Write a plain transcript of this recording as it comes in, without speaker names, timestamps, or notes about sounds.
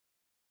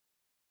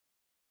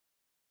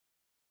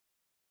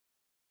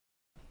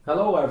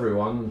Hello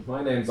everyone,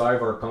 my name's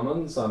Ivor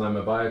Cummins and I'm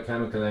a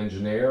biochemical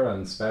engineer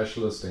and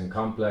specialist in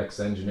complex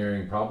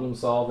engineering problem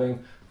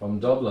solving from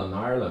Dublin,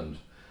 Ireland.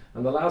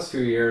 In the last few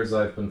years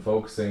I've been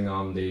focusing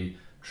on the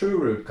true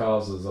root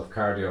causes of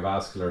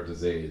cardiovascular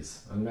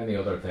disease and many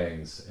other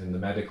things in the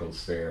medical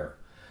sphere.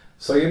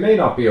 So you may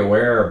not be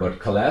aware, but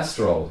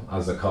cholesterol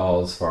as a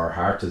cause for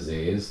heart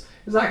disease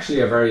is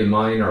actually a very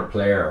minor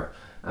player.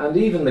 And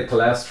even the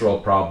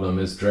cholesterol problem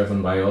is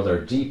driven by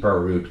other deeper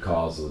root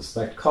causes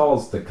that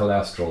cause the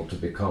cholesterol to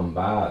become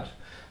bad.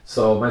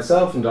 So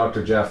myself and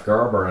Dr. Jeff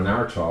Gerber in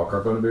our talk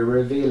are going to be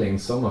revealing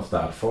some of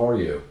that for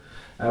you.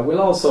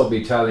 We'll also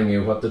be telling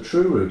you what the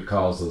true root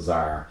causes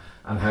are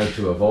and how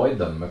to avoid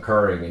them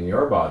occurring in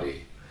your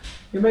body.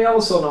 You may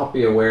also not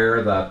be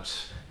aware that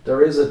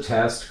there is a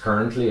test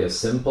currently, a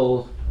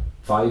simple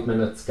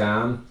 5-minute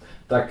scan,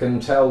 that can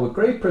tell with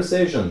great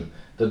precision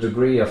the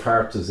degree of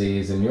heart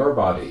disease in your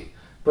body.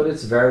 But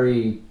it's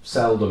very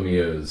seldom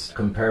used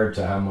compared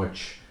to how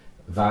much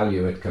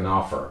value it can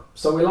offer.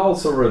 So we'll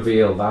also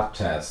reveal that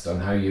test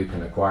and how you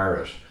can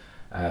acquire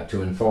it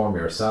to inform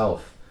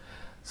yourself.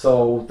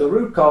 So the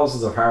root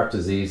causes of heart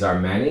disease are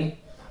many,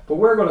 but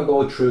we're going to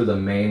go through the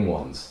main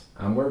ones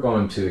and we're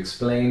going to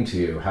explain to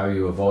you how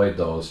you avoid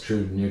those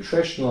through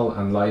nutritional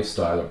and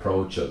lifestyle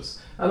approaches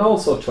and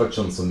also touch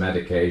on some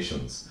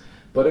medications.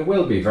 But it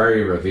will be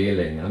very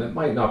revealing and it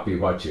might not be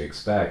what you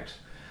expect.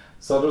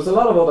 So there's a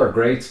lot of other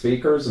great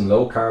speakers in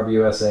Low Carb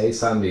USA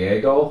San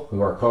Diego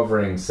who are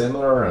covering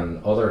similar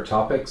and other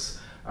topics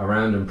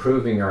around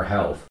improving your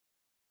health.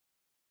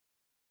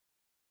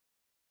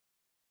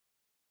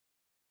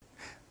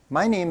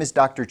 My name is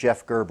Dr.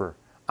 Jeff Gerber.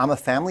 I'm a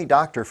family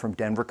doctor from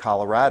Denver,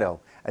 Colorado.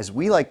 As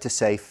we like to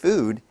say,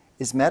 food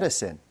is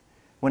medicine.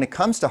 When it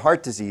comes to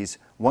heart disease,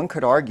 one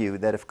could argue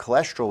that if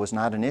cholesterol was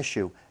not an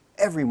issue,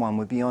 everyone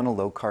would be on a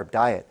low-carb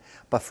diet.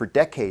 But for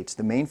decades,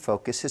 the main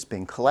focus has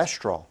been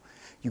cholesterol.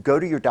 You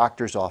go to your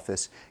doctor's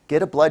office,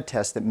 get a blood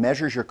test that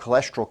measures your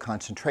cholesterol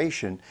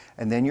concentration,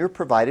 and then you're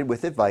provided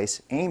with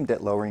advice aimed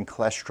at lowering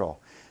cholesterol.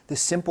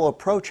 This simple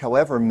approach,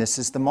 however,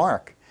 misses the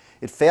mark.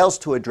 It fails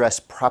to address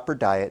proper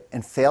diet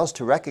and fails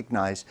to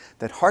recognize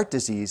that heart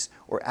disease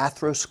or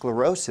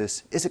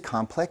atherosclerosis is a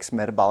complex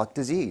metabolic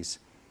disease.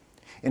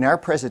 In our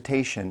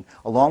presentation,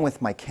 along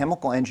with my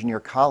chemical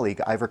engineer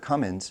colleague, Ivor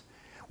Cummins,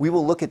 we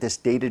will look at this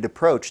dated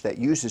approach that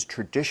uses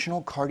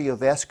traditional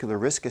cardiovascular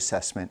risk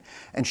assessment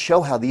and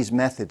show how these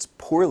methods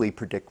poorly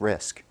predict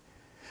risk.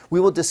 We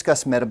will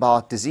discuss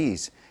metabolic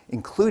disease,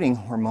 including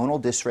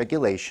hormonal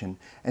dysregulation,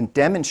 and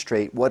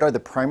demonstrate what are the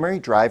primary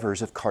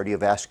drivers of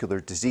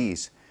cardiovascular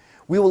disease.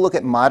 We will look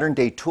at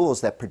modern-day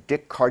tools that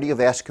predict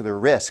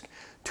cardiovascular risk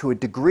to a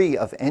degree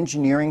of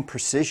engineering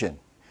precision.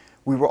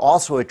 We will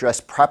also address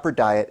proper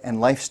diet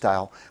and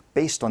lifestyle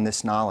based on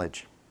this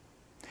knowledge.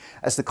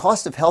 As the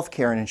cost of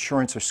healthcare and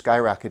insurance are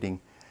skyrocketing,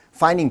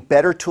 finding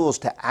better tools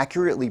to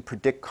accurately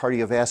predict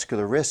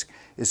cardiovascular risk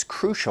is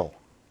crucial.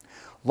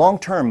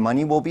 Long-term,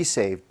 money will be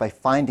saved by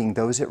finding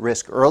those at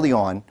risk early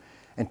on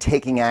and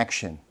taking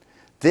action.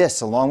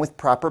 This, along with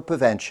proper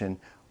prevention,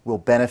 will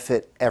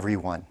benefit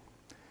everyone.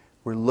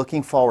 We're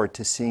looking forward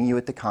to seeing you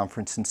at the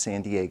conference in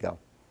San Diego.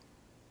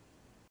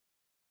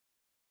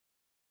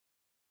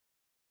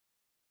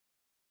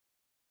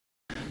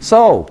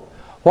 So,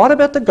 what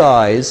about the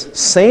guys,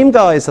 same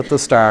guys at the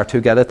start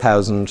who get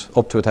 1,000,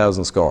 up to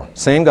 1,000 score?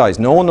 Same guys,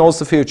 no one knows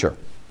the future.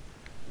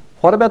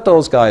 What about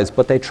those guys,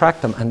 but they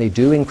track them and they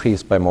do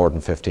increase by more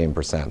than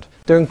 15%.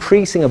 They're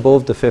increasing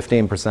above the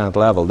 15%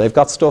 level. They've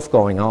got stuff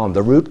going on.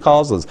 The root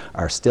causes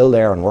are still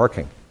there and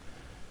working.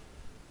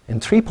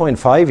 In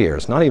 3.5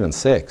 years, not even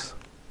 6.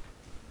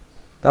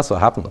 That's what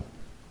happened to them.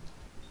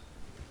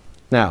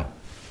 Now,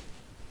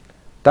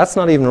 that's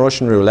not even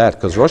Russian roulette,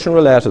 because Russian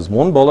roulette is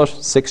 1 bullet,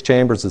 6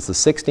 chambers, it's a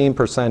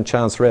 16%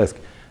 chance risk.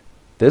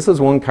 This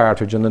is 1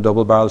 cartridge in a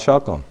double-barrel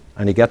shotgun,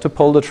 and you get to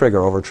pull the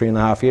trigger over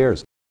 3.5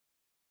 years.